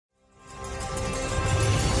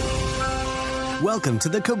Welcome to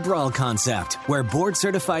the Cabral Concept, where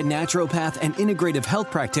board-certified naturopath and integrative health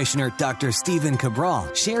practitioner Dr. Stephen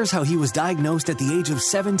Cabral shares how he was diagnosed at the age of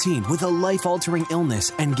 17 with a life-altering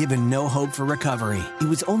illness and given no hope for recovery. It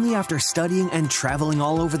was only after studying and traveling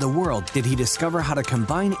all over the world did he discover how to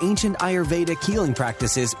combine ancient Ayurvedic healing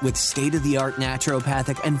practices with state-of-the-art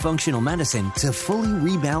naturopathic and functional medicine to fully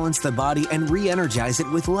rebalance the body and re-energize it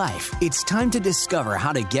with life. It's time to discover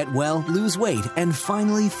how to get well, lose weight, and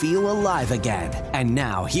finally feel alive again. And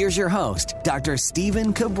now, here's your host, Dr.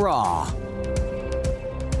 Stephen Cabral.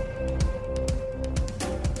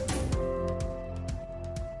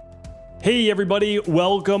 Hey everybody,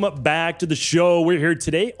 welcome back to the show. We're here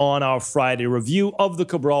today on our Friday review of the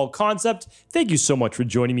Cabral Concept. Thank you so much for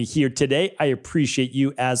joining me here today. I appreciate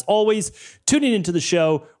you, as always, tuning into the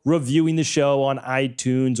show, reviewing the show on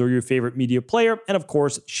iTunes or your favorite media player, and of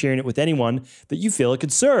course, sharing it with anyone that you feel it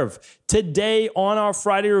could serve. Today on our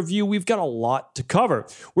Friday review, we've got a lot to cover.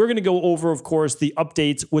 We're going to go over, of course, the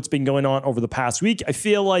updates, what's been going on over the past week. I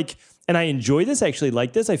feel like, and I enjoy this, I actually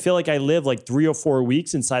like this, I feel like I live like 3 or 4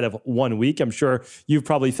 weeks inside of 1 week. I'm sure you've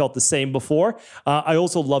probably felt the same before. I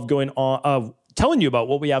also love going on, telling you about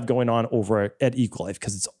what we have going on over at EquiLife,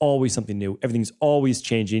 because it's always something new. Everything's always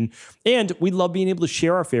changing. And we love being able to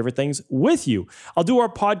share our favorite things with you. I'll do our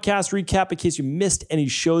podcast recap in case you missed any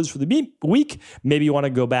shows for the week. Maybe you want to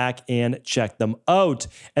go back and check them out.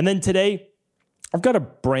 And then today, I've got a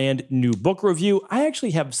brand new book review. I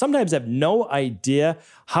actually sometimes have no idea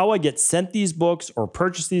how I get sent these books or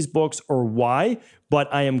purchase these books or why,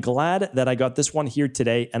 but I am glad that I got this one here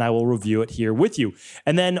today and I will review it here with you.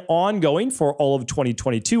 And then ongoing for all of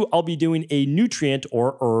 2022, I'll be doing a nutrient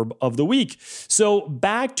or herb of the week. So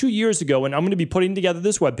back 2 years ago, and I'm going to be putting together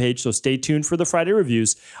this webpage, so stay tuned for the Friday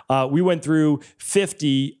reviews. We went through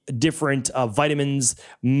 50 different vitamins,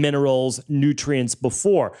 minerals, nutrients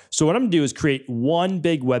before. So what I'm going to do is create one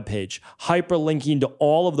big webpage, hyperlinking to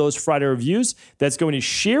all of those Friday reviews that's going to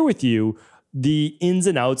share with you the ins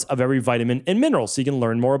and outs of every vitamin and mineral so you can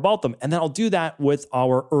learn more about them. And then I'll do that with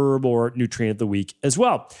our herb or nutrient of the week as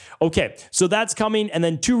well. Okay, so that's coming. And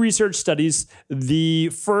then 2 research studies. The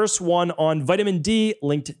first one on vitamin D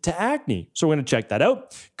linked to acne. So we're going to check that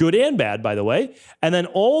out. Good and bad, by the way. And then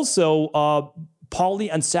also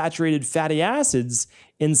polyunsaturated fatty acids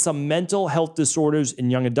in some mental health disorders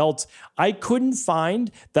in young adults. I couldn't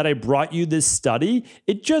find that I brought you this study.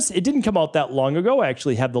 It didn't come out that long ago. I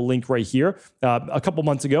actually have the link right here a couple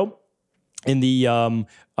months ago in the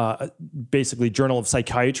basically Journal of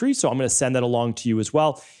Psychiatry. So I'm going to send that along to you as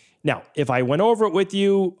well. Now, if I went over it with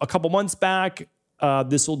you a couple months back,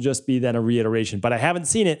 this will just be then a reiteration, but I haven't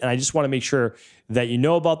seen it. And I just want to make sure that you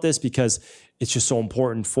know about this because it's just so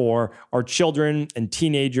important for our children and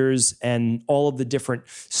teenagers and all of the different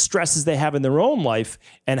stresses they have in their own life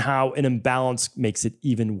and how an imbalance makes it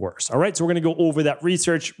even worse. All right. So we're going to go over that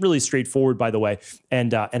research, really straightforward, by the way,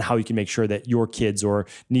 and how you can make sure that your kids or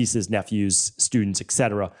nieces, nephews, students,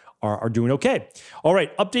 etc., are doing okay. All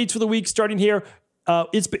right. Updates for the week starting here.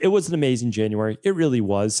 It was an amazing January. It really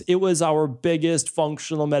was. It was our biggest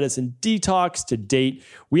functional medicine detox to date.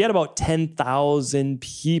 We had about 10,000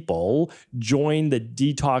 people join the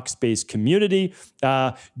detox-based community,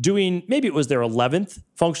 doing, maybe it was their 11th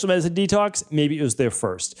functional medicine detox, maybe it was their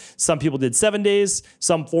first. Some people did 7 days,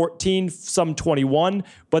 some 14, some 21.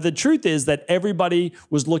 But the truth is that everybody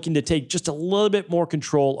was looking to take just a little bit more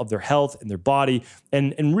control of their health and their body.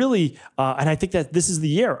 And really, and I think that this is the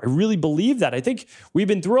year. I really believe that. I think we've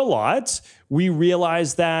been through a lot. We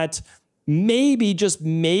realize that maybe, just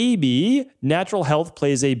maybe, natural health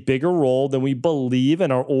plays a bigger role than we believe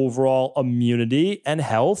in our overall immunity and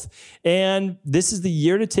health. And this is the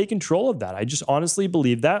year to take control of that. I just honestly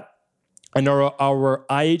believe that. And our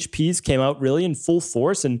IHPs came out really in full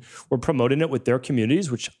force and we're promoting it with their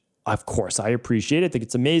communities, which of course I appreciate it. I think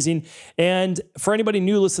it's amazing. And for anybody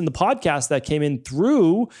new listening to the podcast that came in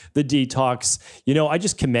through the detox, I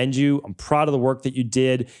just commend you. I'm proud of the work that you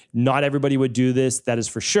did. Not everybody would do this, that is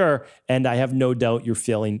for sure. And I have no doubt you're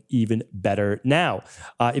feeling even better now.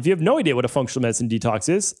 If you have no idea what a functional medicine detox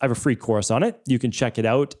is, I have a free course on it. You can check it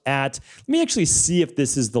out let me actually see if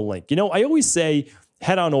this is the link. I always say,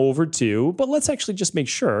 head on over to, but let's actually just make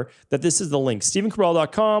sure that this is the link,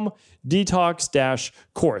 stephencabral.com,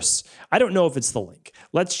 detox-course. I don't know if it's the link.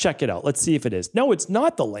 Let's check it out. Let's see if it is. No, it's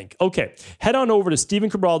not the link. Okay, head on over to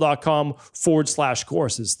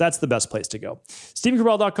stephencabral.com/courses. That's the best place to go.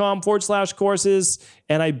 stephencabral.com/courses,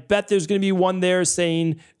 and I bet there's going to be one there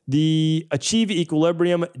saying the Achieve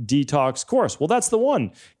Equilibrium Detox course. Well, that's the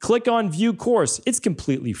one. Click on View Course. It's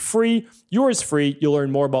completely free. Yours free. You'll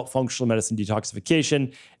learn more about functional medicine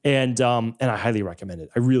detoxification, and I highly recommend it.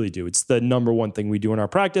 I really do. It's the number one thing we do in our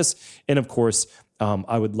practice, and of course,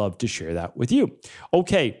 I would love to share that with you.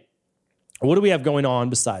 Okay. What do we have going on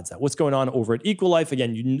besides that? What's going on over at EquiLife?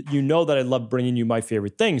 Again, you know that I love bringing you my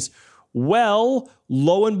favorite things. Well,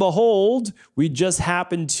 lo and behold, we just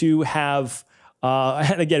happen to have,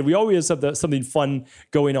 and again, we always have something fun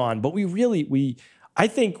going on, but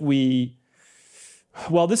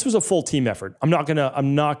well, this was a full team effort. I'm not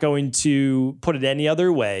going to put it any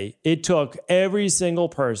other way. It took every single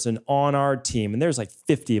person on our team, and there's like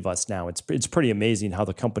 50 of us now. It's pretty amazing how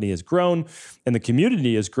the company has grown and the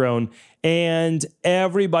community has grown, and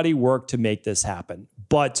everybody worked to make this happen.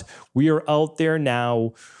 But we are out there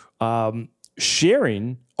now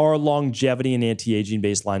sharing our longevity and anti-aging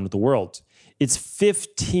baseline with the world. It's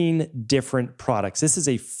 15 different products. This is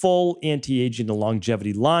a full anti-aging and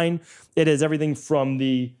longevity line. It has everything from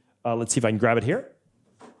the, let's see if I can grab it here.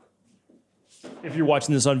 If you're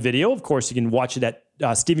watching this on video, of course, you can watch it at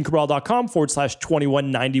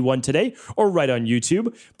stephencabral.com/2191 today, or right on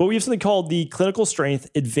YouTube. But we have something called the Clinical Strength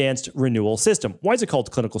Advanced Renewal System. Why is it called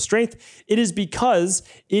Clinical Strength? It is because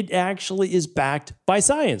it actually is backed by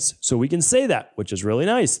science. So we can say that, which is really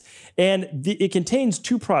nice. And it contains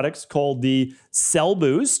two products called the Cell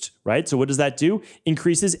Boost, right? So what does that do?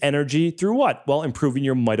 Increases energy through what? Well, improving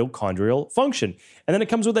your mitochondrial function. And then it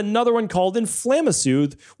comes with another one called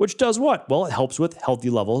InflamaSoothe, which does what? Well, it helps with healthy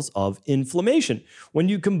levels of inflammation. When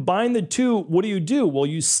you combine the two, what do? Well,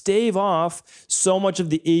 you stave off so much of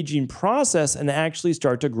the aging process and actually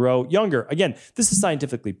start to grow younger. Again, this is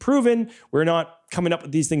scientifically proven. We're not coming up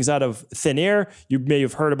with these things out of thin air. You may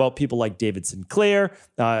have heard about people like David Sinclair,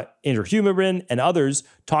 Andrew Huberman, and others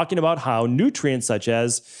talking about how nutrients such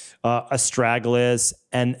as astragalus,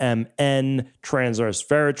 NMN,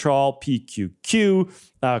 transresveratrol, PQQ,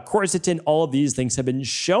 quercetin, all of these things have been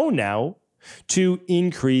shown now to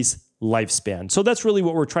increase lifespan. So that's really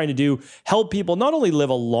what we're trying to do, help people not only live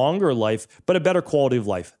a longer life, but a better quality of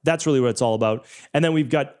life. That's really what it's all about. And then we've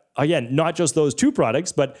got, again, not just those two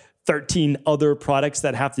products, but 13 other products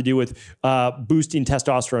that have to do with boosting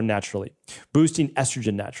testosterone naturally, boosting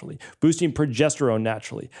estrogen naturally, boosting progesterone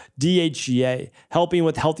naturally, DHEA, helping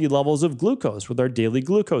with healthy levels of glucose with our daily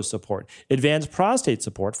glucose support, advanced prostate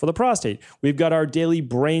support for the prostate. We've got our daily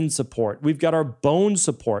brain support. We've got our bone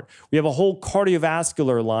support. We have a whole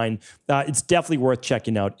cardiovascular line. It's definitely worth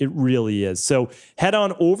checking out. It really is. So head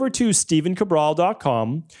on over to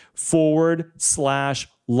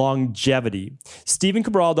stephencabral.com/longevity.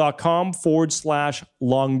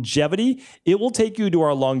 stephencabral.com/longevity. It will take you to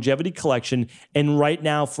our longevity collection. And right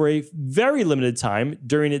now, for a very limited time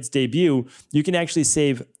during its debut, you can actually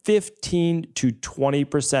save 15 to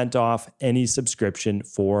 20% off any subscription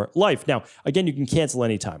for life. Now, again, you can cancel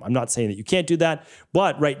anytime. I'm not saying that you can't do that,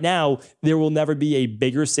 but right now, there will never be a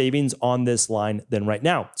bigger savings on this line than right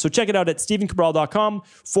now. So check it out at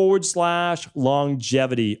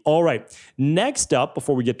stephencabral.com/longevity. All right. Next up,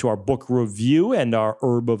 before we get to our book review and our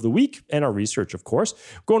herb of the week and our research, of course,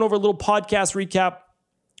 going over a little podcast recap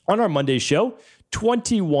on our Monday show.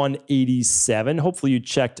 2187. Hopefully you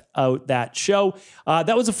checked out that show.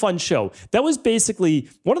 That was a fun show. That was basically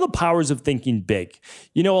one of the powers of thinking big.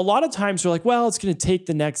 You know, a lot of times we're like, well, it's going to take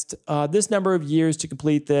the next, this number of years to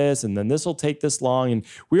complete this, and then this will take this long. And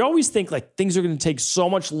we always think like things are going to take so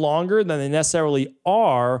much longer than they necessarily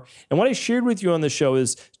are. And what I shared with you on the show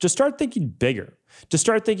is to start thinking bigger, to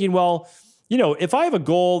start thinking, well, you know, if I have a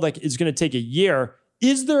goal that is going to take a year,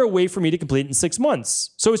 is there a way for me to complete it in 6 months?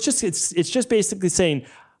 So it's just basically saying,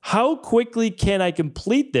 how quickly can I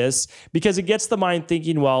complete this? Because it gets the mind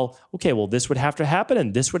thinking, well, okay, well, this would have to happen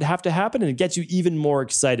and this would have to happen, and it gets you even more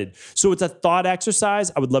excited. So it's a thought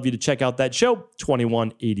exercise. I would love you to check out that show,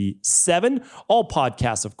 2187. All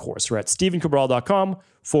podcasts, of course, are at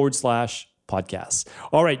stephencabral.com/podcasts.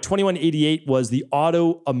 All right, 2188 was the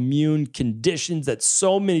autoimmune conditions that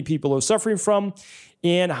so many people are suffering from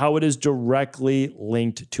and how it is directly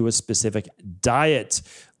linked to a specific diet.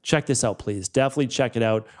 Check this out, please. Definitely check it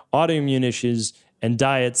out. Autoimmune issues and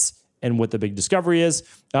diets and what the big discovery is.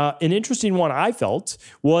 An interesting one I felt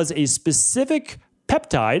was a specific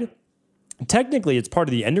peptide. Technically, it's part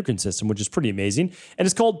of the endocrine system, which is pretty amazing. And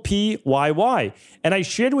it's called PYY. And I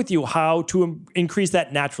shared with you how to increase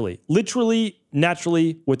that naturally, literally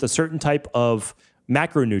naturally with a certain type of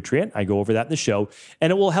macronutrient. I go over that in the show,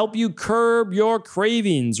 and it will help you curb your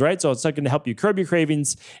cravings, right? So it's not going to help you curb your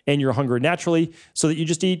cravings and your hunger naturally so that you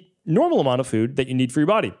just eat normal amount of food that you need for your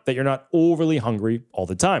body, that you're not overly hungry all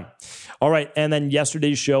the time. All right. And then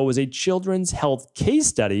yesterday's show was a children's health case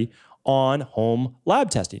study on home lab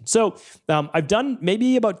testing. So I've done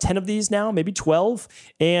maybe about 10 of these now, maybe 12,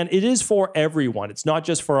 and it is for everyone. It's not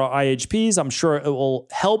just for our IHPs. I'm sure it will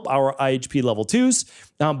help our IHP level 2s.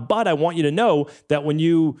 But I want you to know that when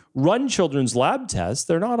you run children's lab tests,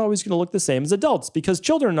 they're not always going to look the same as adults, because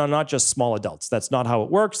children are not just small adults. That's not how it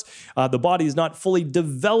works. The body is not fully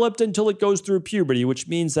developed until it goes through puberty, which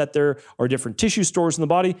means that there are different tissue stores in the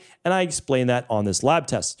body. And I explain that on this lab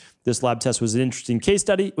test. This lab test was an interesting case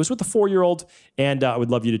study. It was with a 4-year-old, and I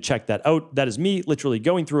would love you to check that out. That is me literally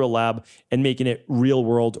going through a lab and making it real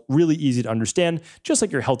world, really easy to understand, just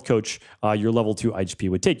like your health coach, your level 2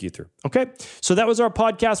 IHP would take you through. Okay, so that was our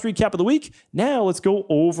podcast recap of the week. Now let's go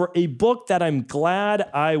over a book that I'm glad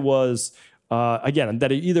I was again,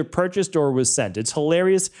 that I either purchased or was sent. It's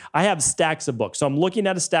hilarious. I have stacks of books. So I'm looking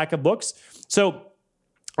at a stack of books. So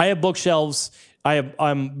I have bookshelves.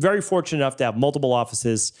 I'm very fortunate enough to have multiple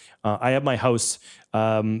offices. I have my house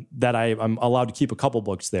that I'm allowed to keep a couple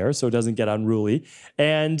books there, so it doesn't get unruly.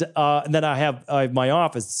 And then I have my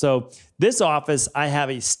office. So this office, I have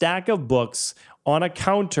a stack of books on a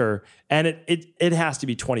counter, and it has to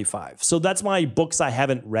be 25. So that's my books I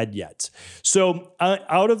haven't read yet. So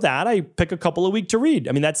out of that, I pick a couple a week to read.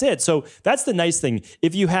 I mean, that's it. So that's the nice thing.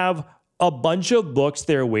 If you have a bunch of books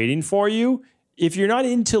there waiting for you, if you're not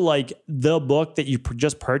into like the book that you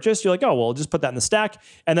just purchased, you're like, oh, well, I'll just put that in the stack,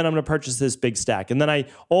 and then I'm going to purchase this big stack. And then I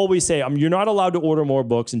always say, you're not allowed to order more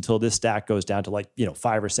books until this stack goes down to like,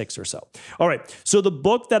 5 or 6 or so. All right. So the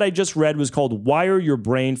book that I just read was called Wire Your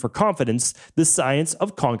Brain for Confidence: The Science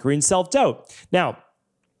of Conquering Self-Doubt. Now,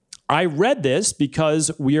 I read this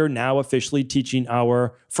because we are now officially teaching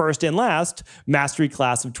our first and last mastery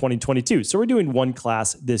class of 2022. So we're doing one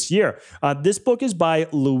class this year. This book is by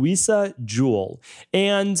Louisa Jewell.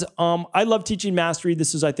 And I love teaching mastery.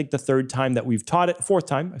 This is, I think, the fourth time that we've taught it.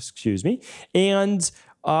 And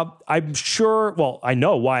I'm sure, well, I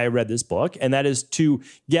know why I read this book, and that is to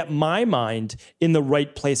get my mind in the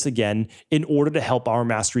right place again in order to help our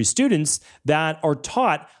mastery students that are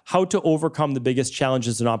taught how to overcome the biggest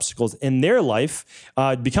challenges and obstacles in their life,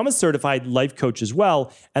 become a certified life coach as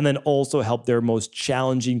well, and then also help their most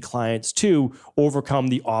challenging clients to overcome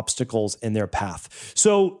the obstacles in their path.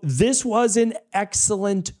 So this was an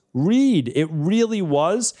excellent read. It really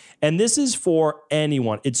was. And this is for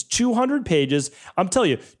anyone. It's 200 pages. I'm telling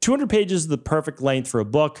you, 200 pages is the perfect length for a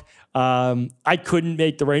book. I couldn't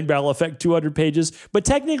make The Rain Barrel Effect 200 pages, but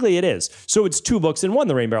technically it is. So it's 2 books in one,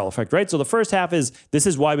 The Rain Barrel Effect, right? So the first half is, this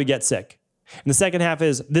is why we get sick. And the second half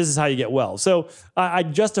is, this is how you get well. So I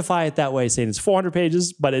justify it that way, saying it's 400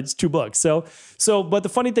 pages, but it's 2 books. But the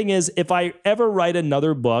funny thing is, if I ever write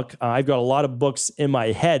another book, I've got a lot of books in my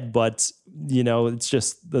head, but it's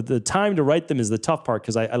just the time to write them is the tough part,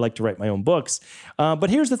 because I like to write my own books. But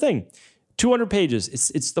here's the thing. 200 pages,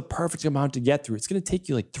 it's the perfect amount to get through. It's going to take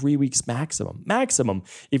you like 3 weeks maximum,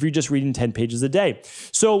 if you're just reading 10 pages a day.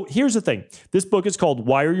 So here's the thing. This book is called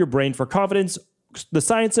Wire Your Brain for Confidence: The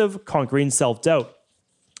Science of Conquering Self-Doubt.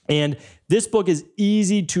 And this book is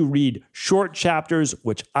easy to read, short chapters,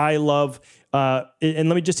 which I love. And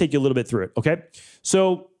let me just take you a little bit through it, okay?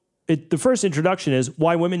 So the first introduction is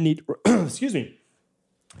why women need,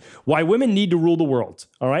 why women need to rule the world,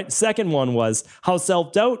 all right? Second one was how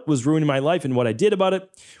self-doubt was ruining my life and what I did about it,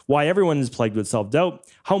 why everyone is plagued with self-doubt,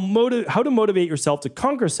 how to motivate yourself to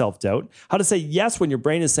conquer self-doubt, how to say yes when your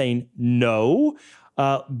brain is saying no,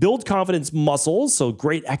 build confidence muscles, so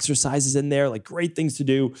great exercises in there, like great things to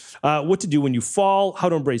do, what to do when you fall, how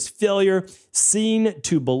to embrace failure, seen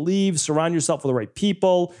to believe, surround yourself with the right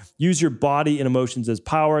people, use your body and emotions as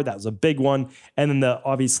power. That was a big one. And then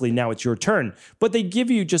obviously now it's your turn. But they give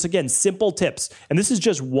you just, again, simple tips. And this is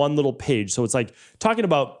just one little page. So it's like talking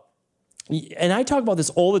about, and I talk about this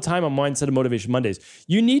all the time on Mindset and Motivation Mondays.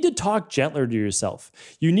 You need to talk gentler to yourself.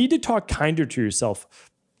 You need to talk kinder to yourself.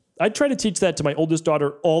 I try to teach that to my oldest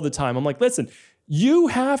daughter all the time. I'm like, listen, you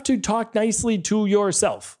have to talk nicely to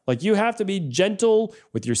yourself. Like, you have to be gentle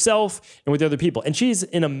with yourself and with other people. And she's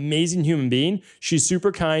an amazing human being. She's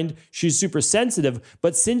super kind. She's super sensitive.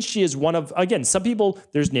 But since she is one of, again, some people,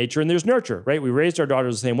 there's nature and there's nurture, right? We raised our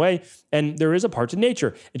daughters the same way, and there is a part to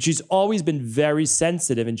nature. And she's always been very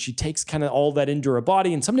sensitive, and she takes kind of all that into her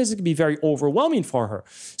body. And sometimes it can be very overwhelming for her.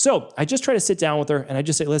 So I just try to sit down with her, and I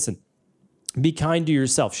just say, listen, be kind to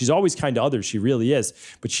yourself. She's always kind to others. She really is.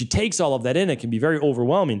 But she takes all of that in. It can be very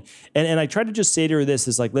overwhelming. And I try to just say to her this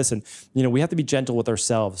is like, listen, we have to be gentle with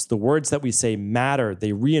ourselves. The words that we say matter.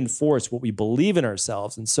 They reinforce what we believe in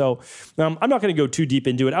ourselves. And so I'm not going to go too deep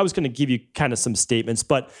into it. I was going to give you kind of some statements,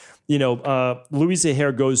 but Louisa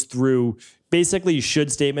Hare goes through basically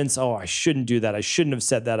should statements. Oh, I shouldn't do that. I shouldn't have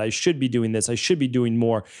said that. I should be doing this. I should be doing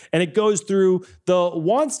more. And it goes through the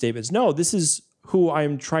want statements. No, this is who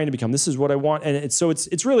I'm trying to become. This is what I want. And it's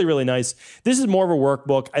really, really nice. This is more of a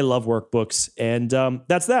workbook. I love workbooks. And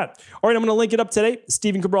that's that. All right, I'm going to link it up today,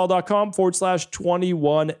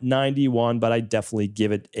 StephenCabral.com/2191. But I definitely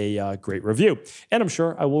give it a great review. And I'm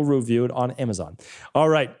sure I will review it on Amazon. All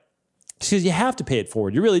right. Because you have to pay it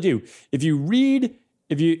forward. You really do. If you read,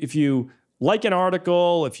 if you like an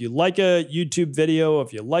article, if you like a YouTube video,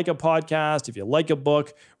 if you like a podcast, if you like a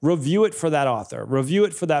book, review it for that author, review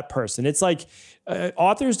it for that person. It's like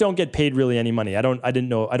authors don't get paid really any money. I don't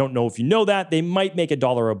know if you know that. They might make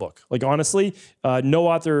 $1 a book. Like honestly, no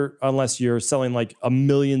author, unless you're selling like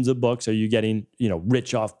millions of books, are you getting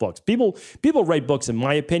rich off books. People write books, in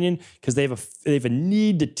my opinion, because they have a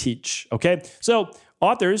need to teach. Okay, so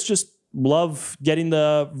authors just love getting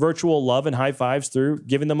the virtual love and high fives through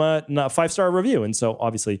giving them a 5-star review. And so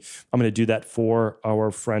obviously I'm going to do that for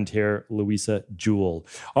our friend here, Louisa Jewell.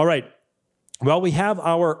 All right. Well, we have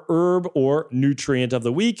our herb or nutrient of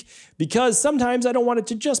the week because sometimes I don't want it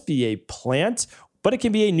to just be a plant, but it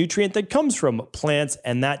can be a nutrient that comes from plants.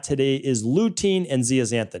 And that today is lutein and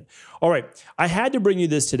zeaxanthin. All right. I had to bring you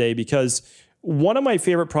this today because one of my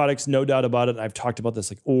favorite products, no doubt about it, I've talked about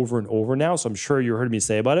this like over and over now, so I'm sure you heard me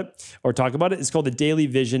say about it or talk about it. It's called the Daily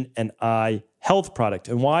Vision and Eye Health product.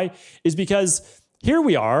 And why? Is because here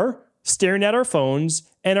we are staring at our phones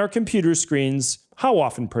and our computer screens how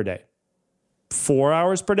often per day? 4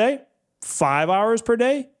 hours per day? 5 hours per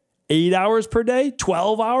day? 8 hours per day,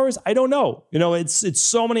 12 hours. I don't know. It's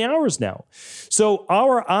so many hours now. So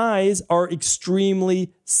our eyes are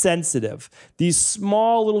extremely sensitive. These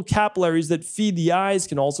small little capillaries that feed the eyes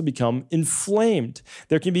can also become inflamed.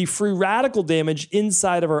 There can be free radical damage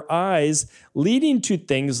inside of our eyes, leading to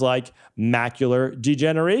things like macular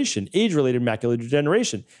degeneration, age-related macular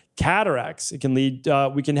degeneration, cataracts. It can lead,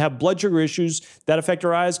 we can have blood sugar issues that affect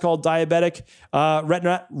our eyes called diabetic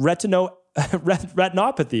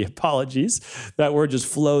retinopathy, apologies. That word just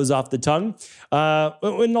flows off the tongue.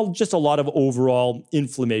 And just a lot of overall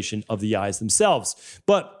inflammation of the eyes themselves.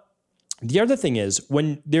 But the other thing is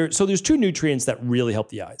there's two nutrients that really help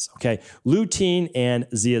the eyes, okay? Lutein and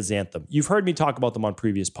zeaxanthin. You've heard me talk about them on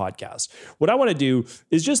previous podcasts. What I want to do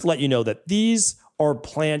is just let you know that these are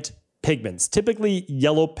plant pigments, typically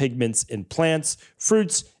yellow pigments in plants,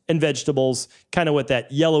 fruits, and vegetables, kind of with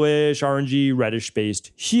that yellowish, orangey,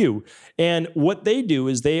 reddish-based hue. And what they do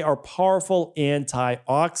is they are powerful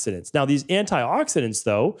antioxidants. Now, these antioxidants,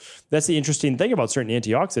 though, that's the interesting thing about certain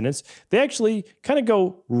antioxidants, they actually kind of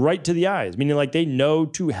go right to the eyes, meaning like they know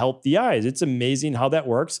to help the eyes. It's amazing how that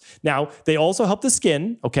works. Now, they also help the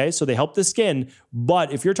skin, okay? So they help the skin,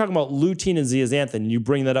 but if you're talking about lutein and zeaxanthin, you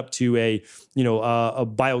bring that up to a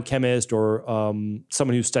biochemist or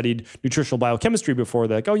someone who studied nutritional biochemistry before,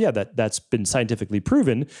 they're like, oh yeah, that's been scientifically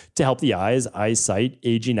proven to help the eyes, eyesight,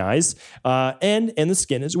 aging eyes, and the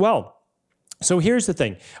skin as well. So here's the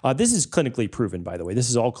thing. This is clinically proven, by the way. This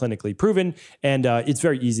is all clinically proven, and it's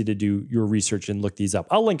very easy to do your research and look these up.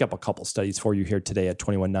 I'll link up a couple studies for you here today at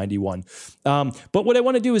 2191. But what I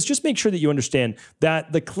want to do is just make sure that you understand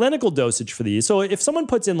that the clinical dosage for these, so if someone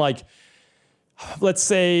puts in like, let's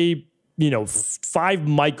say, 5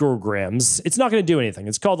 micrograms, it's not going to do anything.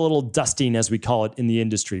 It's called a little dusting, as we call it in the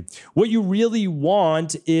industry. What you really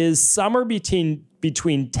want is somewhere between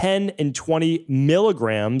 10 and 20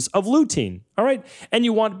 milligrams of lutein, all right? And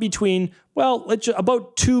you want between,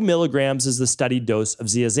 about 2 milligrams is the studied dose of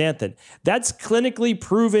zeaxanthin. That's clinically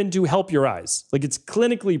proven to help your eyes. Like, it's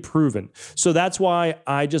clinically proven. So that's why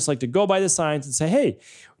I just like to go by the science and say, hey,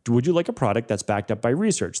 would you like a product that's backed up by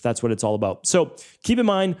research? That's what it's all about. So keep in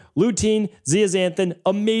mind, lutein, zeaxanthin,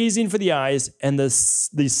 amazing for the eyes. And the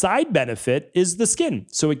side benefit is the skin.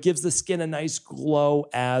 So it gives the skin a nice glow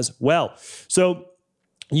as well. So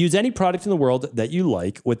use any product in the world that you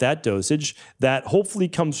like with that dosage that hopefully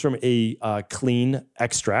comes from a clean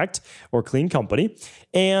extract or clean company.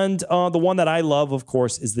 And the one that I love, of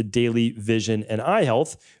course, is the Daily Vision and Eye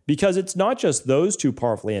Health, because it's not just those two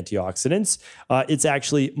powerful antioxidants. It's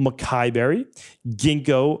actually Mackay berry,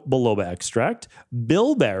 ginkgo biloba extract,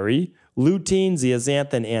 bilberry, lutein,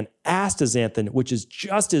 zeaxanthin, and astaxanthin, which is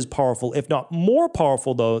just as powerful, if not more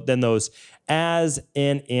powerful though than those, as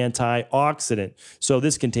an antioxidant. So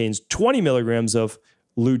this contains 20 milligrams of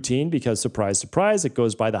lutein because, surprise, surprise, it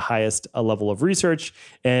goes by the highest level of research,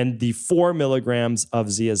 and the 4 milligrams of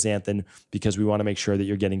zeaxanthin because we want to make sure that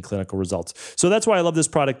you're getting clinical results. So that's why I love this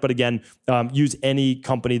product. But again, use any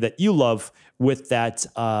company that you love with that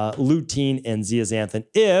lutein and zeaxanthin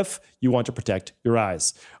if you want to protect your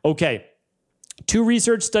eyes. Okay, 2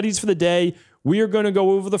 research studies for the day. We are going to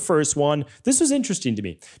go over the first one. This was interesting to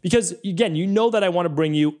me because, again, you know that I want to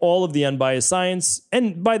bring you all of the unbiased science.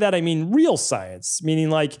 And by that, I mean real science,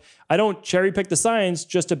 meaning like I don't cherry pick the science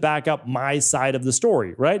just to back up my side of the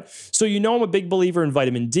story, right? So you know I'm a big believer in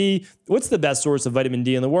vitamin D. What's the best source of vitamin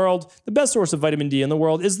D in the world? The best source of vitamin D in the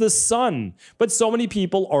world is the sun. But so many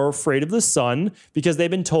people are afraid of the sun because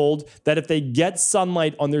they've been told that if they get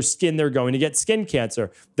sunlight on their skin, they're going to get skin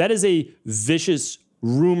cancer. That is a vicious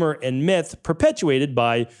rumor and myth perpetuated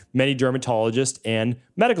by many dermatologists and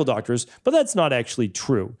medical doctors, but that's not actually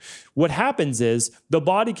true. What happens is the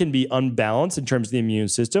body can be unbalanced in terms of the immune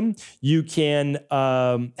system. You can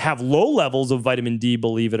have low levels of vitamin D,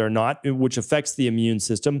 believe it or not, which affects the immune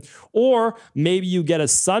system. Or maybe you get a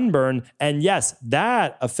sunburn, and yes,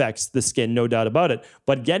 that affects the skin, no doubt about it.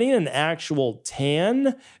 But getting an actual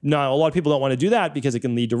tan, now a lot of people don't want to do that because it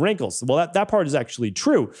can lead to wrinkles. Well, that part is actually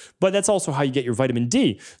true, but that's also how you get your vitamin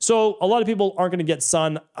D. So a lot of people aren't going to get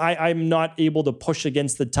sun. I'm not able to push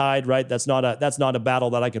against the tide, right? That's not a battle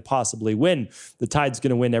that I could possibly win. The tide's going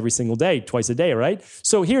to win every single day, twice a day, right?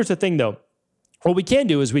 So here's the thing though. What we can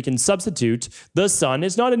do is we can substitute the sun.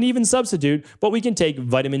 It's not an even substitute, but we can take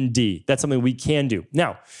vitamin D. That's something we can do.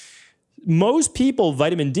 Now, most people,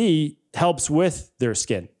 vitamin D helps with their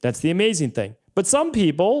skin. That's the amazing thing. But some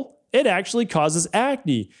people, it actually causes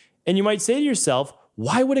acne. And you might say to yourself,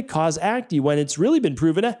 why would it cause acne when it's really been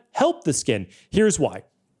proven to help the skin? Here's why.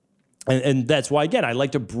 And that's why, again, I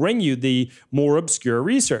like to bring you the more obscure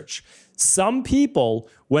research. Some people,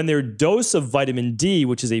 when their dose of vitamin D,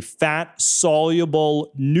 which is a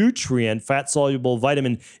fat-soluble nutrient, fat-soluble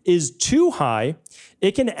vitamin, is too high,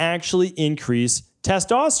 it can actually increase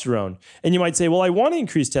testosterone. And you might say, well, I want to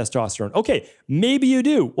increase testosterone. Okay, maybe you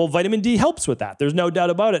do. Well, vitamin D helps with that. There's no doubt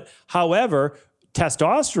about it. However,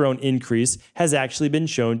 testosterone increase has actually been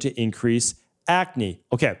shown to increase acne.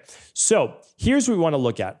 Okay, so here's what we want to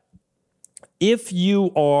look at. If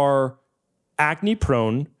you are acne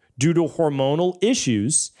prone due to hormonal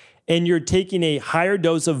issues and you're taking a higher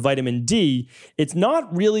dose of vitamin D, it's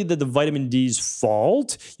not really the vitamin D's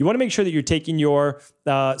fault. You want to make sure that you're taking your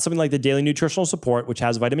something like the daily nutritional support, which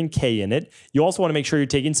has vitamin K in it. You also want to make sure you're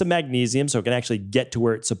taking some magnesium so it can actually get to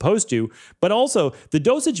where it's supposed to. But also, the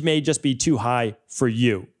dosage may just be too high for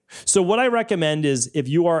you. So what I recommend is if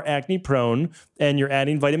you are acne prone and you're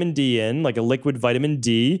adding vitamin D in, like a liquid vitamin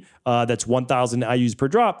D, that's 1,000 IUs per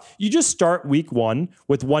drop, you just start week 1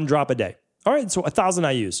 with 1 drop a day. All right, so 1,000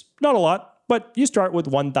 IUs, not a lot, but you start with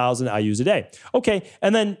 1,000 IUs a day. Okay,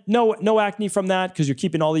 and then no acne from that because you're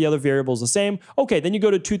keeping all the other variables the same. Okay, then you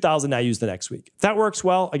go to 2,000 IUs the next week. If that works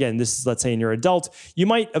well, again, this is, let's say, you're an adult, you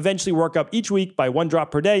might eventually work up each week by 1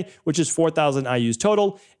 drop per day, which is 4,000 IUs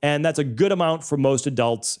total, and that's a good amount for most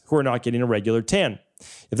adults who are not getting a regular tan.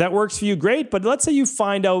 If that works for you, great. But let's say you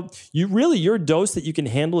find out your dose that you can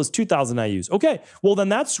handle is 2,000 IUs. Okay, well then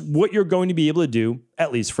that's what you're going to be able to do,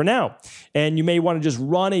 at least for now. And you may want to just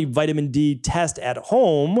run a vitamin D test at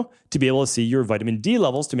home to be able to see your vitamin D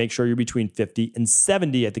levels to make sure you're between 50 and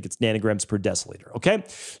 70. I think it's nanograms per deciliter. Okay,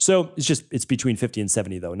 so it's between 50 and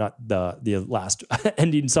 70 though, not the last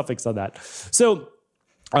ending suffix on that. So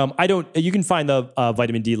you can find the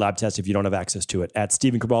vitamin D lab test if you don't have access to it at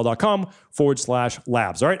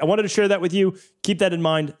stevencabral.com/labs. All right. I wanted to share that with you. Keep that in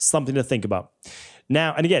mind. Something to think about.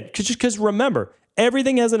 Now, and again, because remember,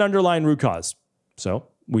 everything has an underlying root cause. So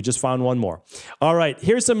we just found one more. All right.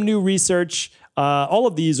 Here's some new research. All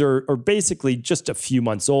of these are basically just a few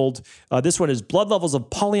months old. This one is blood levels of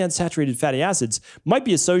polyunsaturated fatty acids might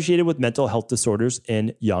be associated with mental health disorders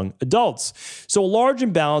in young adults. So a large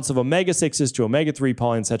imbalance of omega-6s to omega-3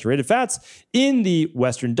 polyunsaturated fats in the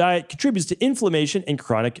Western diet contributes to inflammation and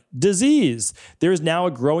chronic disease. There is now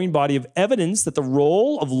a growing body of evidence that the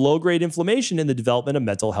role of low-grade inflammation in the development of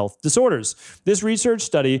mental health disorders. This research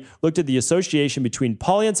study looked at the association between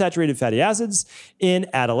polyunsaturated fatty acids in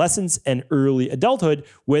adolescence and early adulthood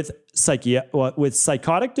with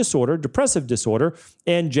psychotic disorder, depressive disorder,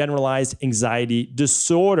 and generalized anxiety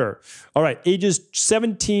disorder. All right, ages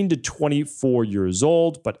 17 to 24 years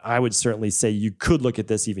old, but I would certainly say you could look at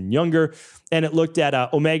this even younger. And it looked at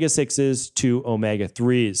omega-6s to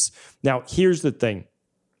omega-3s. Now, here's the thing.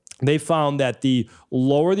 they found that the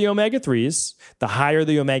lower the omega-3s, the higher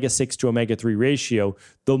the omega-6 to omega-3 ratio,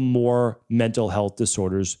 the more mental health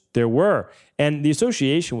disorders there were. And the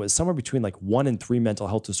association was somewhere between like 1 and 3 mental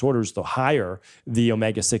health disorders, the higher the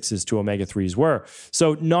omega-6s to omega-3s were.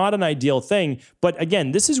 So not an ideal thing. But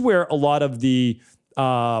again, this is where a lot of the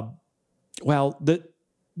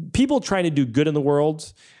people trying to do good in the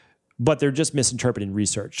world, but they're just misinterpreting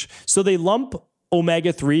research. So they lump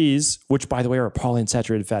omega-3s, which by the way are a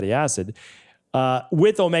polyunsaturated fatty acid,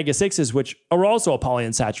 with omega-6s, which are also a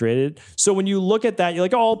polyunsaturated. So when you look at that, you're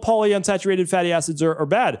like, oh, polyunsaturated fatty acids are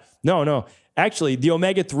bad. No. Actually, the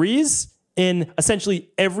omega-3s in essentially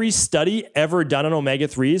every study ever done on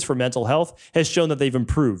omega-3s for mental health has shown that they've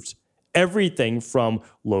improved everything from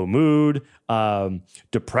low mood,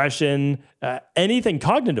 depression, anything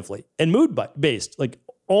cognitively and mood-based, like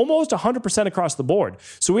almost 100% across the board.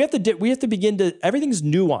 So we have to begin to, everything's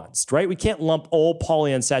nuanced, right? We can't lump all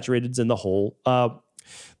polyunsaturated in the whole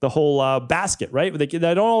basket, right? They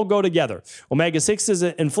don't all go together. Omega-6 is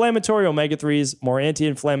inflammatory, omega-3 is more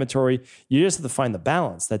anti-inflammatory. You just have to find the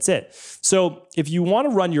balance. That's it. So if you want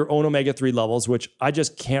to run your own omega-3 levels, which I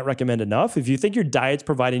just can't recommend enough, if you think your diet's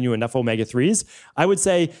providing you enough omega-3s, I would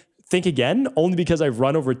say think again, only because I've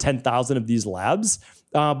run over 10,000 of these labs.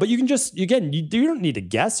 But you can just, again, you don't need to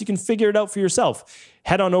guess. You can figure it out for yourself.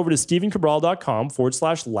 Head on over to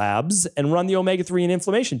stevencabral.com/labs and run the omega-3 and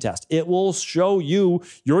inflammation test. It will show you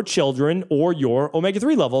your children or your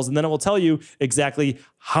omega-3 levels, and then it will tell you exactly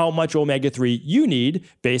how much omega-3 you need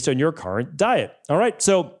based on your current diet. All right,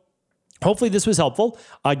 so hopefully this was helpful.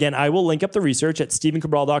 Again, I will link up the research at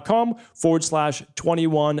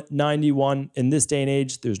stevencabral.com/2191. In this day and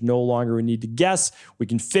age, there's no longer a need to guess. We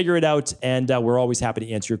can figure it out, and we're always happy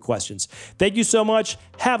to answer your questions. Thank you so much.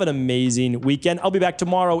 Have an amazing weekend. I'll be back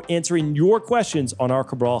tomorrow answering your questions on our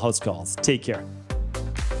Cabral House Calls. Take care.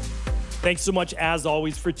 Thanks so much, as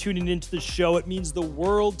always, for tuning into the show. It means the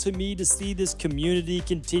world to me to see this community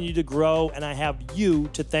continue to grow, and I have you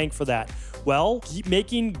to thank for that. Well, keep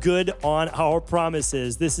making good on our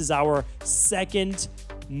promises. This is our second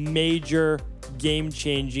major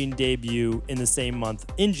game-changing debut in the same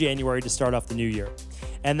month, in January, to start off the new year.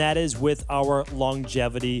 And that is with our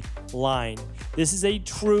longevity line. This is a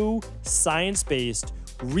true science-based,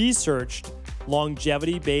 researched,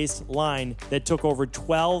 longevity-based line that took over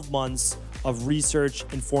 12 months of research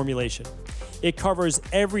and formulation. It covers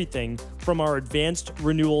everything from our advanced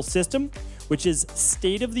renewal system, which is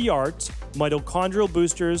state-of-the-art mitochondrial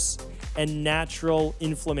boosters and natural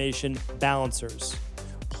inflammation balancers.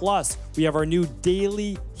 Plus, we have our new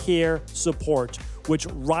daily hair support, which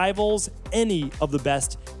rivals any of the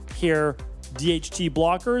best hair DHT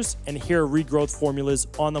blockers and hair regrowth formulas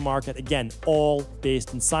on the market. Again, all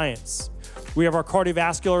based in science. We have our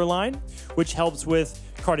cardiovascular line, which helps with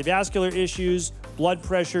cardiovascular issues, blood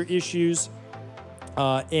pressure issues,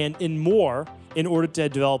 and more, in order to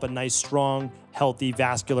develop a nice, strong, healthy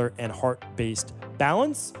vascular and heart-based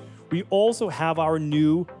balance. We also have our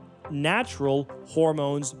new natural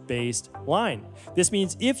hormones-based line. This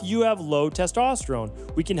means if you have low testosterone,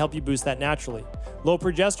 we can help you boost that naturally. Low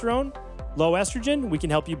progesterone, low estrogen, we can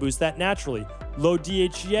help you boost that naturally. Low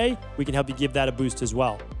DHEA, we can help you give that a boost as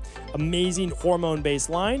well. Amazing hormone-based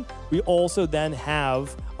line. We also then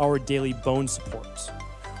have our daily bone supports.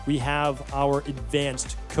 We have our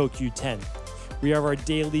advanced CoQ10. We have our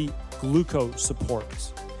daily glucose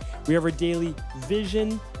supports. We have our daily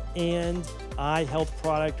vision and eye health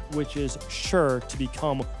product, which is sure to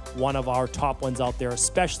become one of our top ones out there,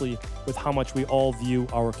 especially with how much we all view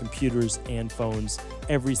our computers and phones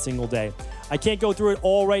every single day. I can't go through it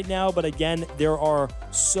all right now, but again, there are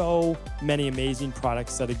so many amazing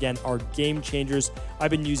products that, again, are game changers.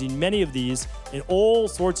 I've been using many of these in all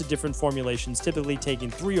sorts of different formulations, typically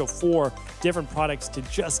taking 3 or 4 different products to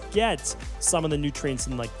just get some of the nutrients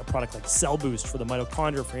in, like a product like Cell Boost for the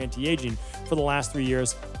mitochondria for anti-aging for the last 3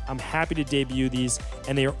 years. I'm happy to debut these,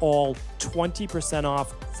 and they are all 20%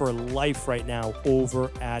 off for life right now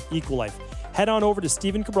over at EquiLife. Head on over to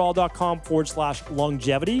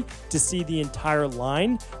stevencabral.com/longevity to see the entire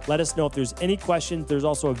line. Let us know if there's any questions. There's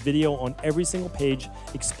also a video on every single page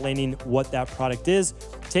explaining what that product is.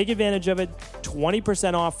 Take advantage of it.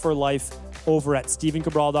 20% off for life over at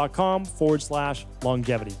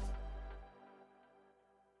stevencabral.com/longevity.